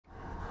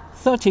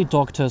30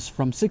 doctors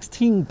from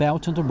 16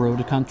 Belt and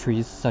Road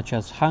countries such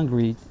as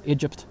Hungary,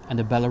 Egypt, and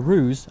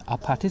Belarus are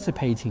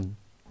participating.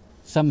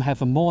 Some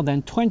have more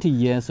than 20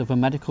 years of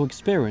medical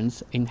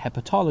experience in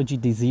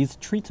hepatology disease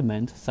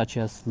treatment such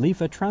as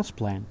liver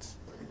transplants.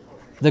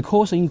 The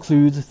course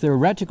includes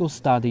theoretical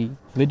study,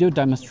 video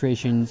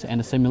demonstrations,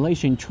 and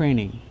simulation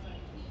training.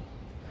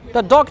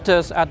 The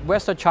doctors at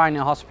Western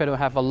China Hospital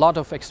have a lot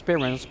of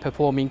experience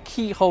performing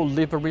keyhole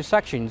liver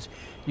resections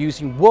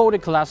using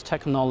world-class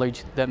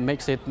technology that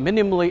makes it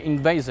minimally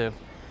invasive.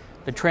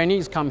 The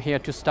trainees come here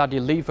to study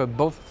liver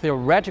both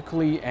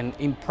theoretically and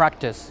in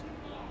practice.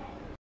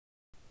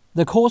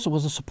 The course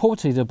was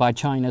supported by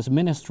China's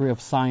Ministry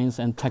of Science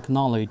and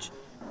Technology,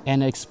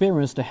 and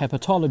experienced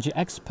hepatology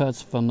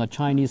experts from the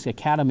Chinese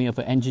Academy of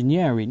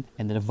Engineering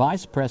and the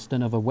Vice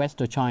President of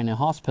Western China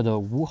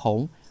Hospital, Wu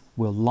Hong,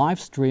 will live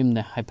stream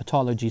the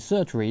hepatology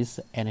surgeries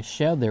and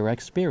share their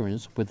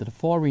experience with the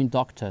foreign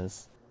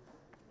doctors.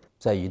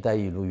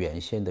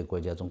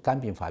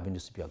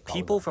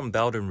 People from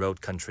Belt and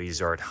Road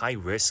countries are at high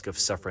risk of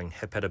suffering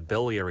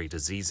hepatobiliary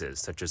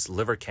diseases such as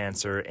liver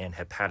cancer and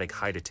hepatic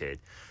hydatiditis.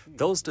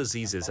 Those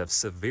diseases have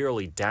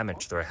severely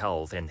damaged their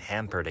health and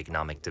hampered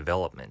economic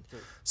development.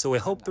 So I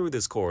hope through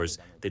this course,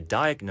 the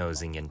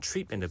diagnosing and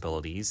treatment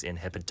abilities in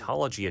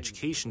hepatology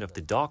education of the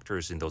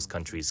doctors in those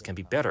countries can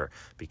be better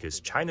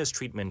because China's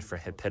treatment for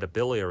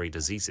hepatobiliary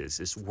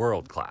diseases is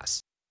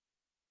world-class.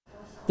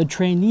 The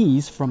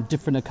trainees from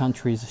different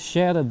countries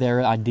shared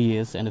their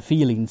ideas and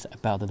feelings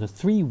about the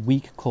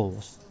 3-week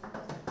course.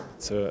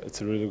 It's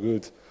a really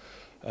good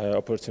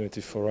opportunity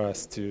for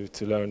us to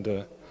learn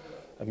the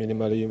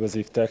minimally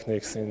invasive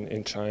techniques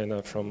in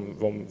China from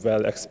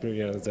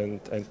well-experienced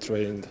and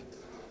trained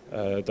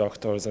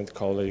doctors and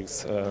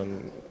colleagues.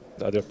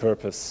 The other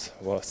purpose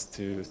was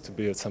to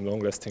build some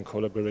long-lasting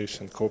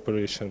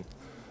cooperation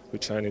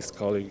with Chinese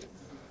colleagues,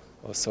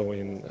 also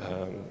in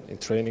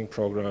training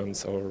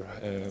programs or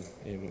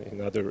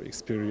in other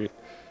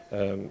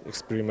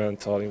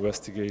experimental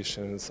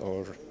investigations,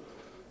 or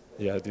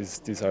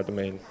these are the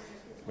main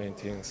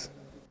things.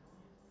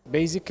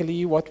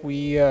 Basically, what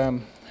we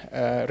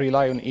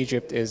rely on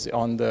Egypt is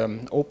on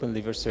the open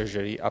liver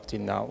surgery up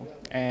till now,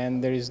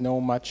 and there is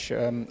no much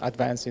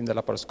advance in the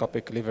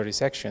laparoscopic liver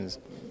resections.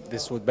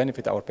 This would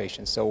benefit our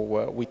patients, so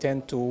we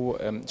tend to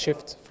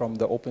shift from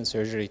the open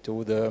surgery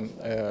to the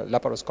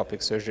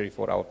laparoscopic surgery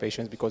for our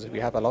patients, because we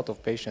have a lot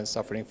of patients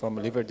suffering from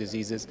liver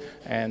diseases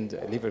and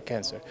liver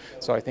cancer.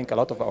 So I think a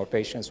lot of our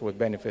patients would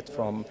benefit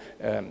from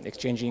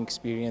exchanging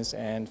experience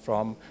and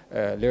from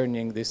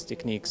learning these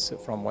techniques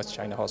from West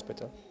China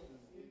Hospital.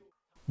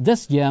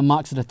 This year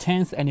marks the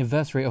 10th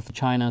anniversary of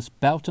China's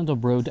Belt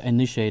and Road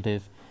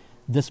Initiative.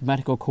 This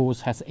medical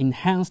course has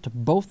enhanced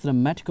both the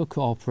medical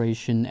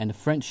cooperation and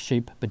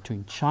friendship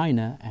between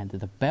China and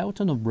the Belt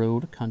and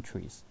Road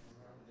countries.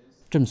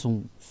 Zheng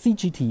Song,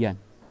 CGTN,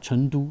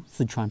 Chengdu,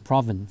 Sichuan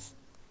Province.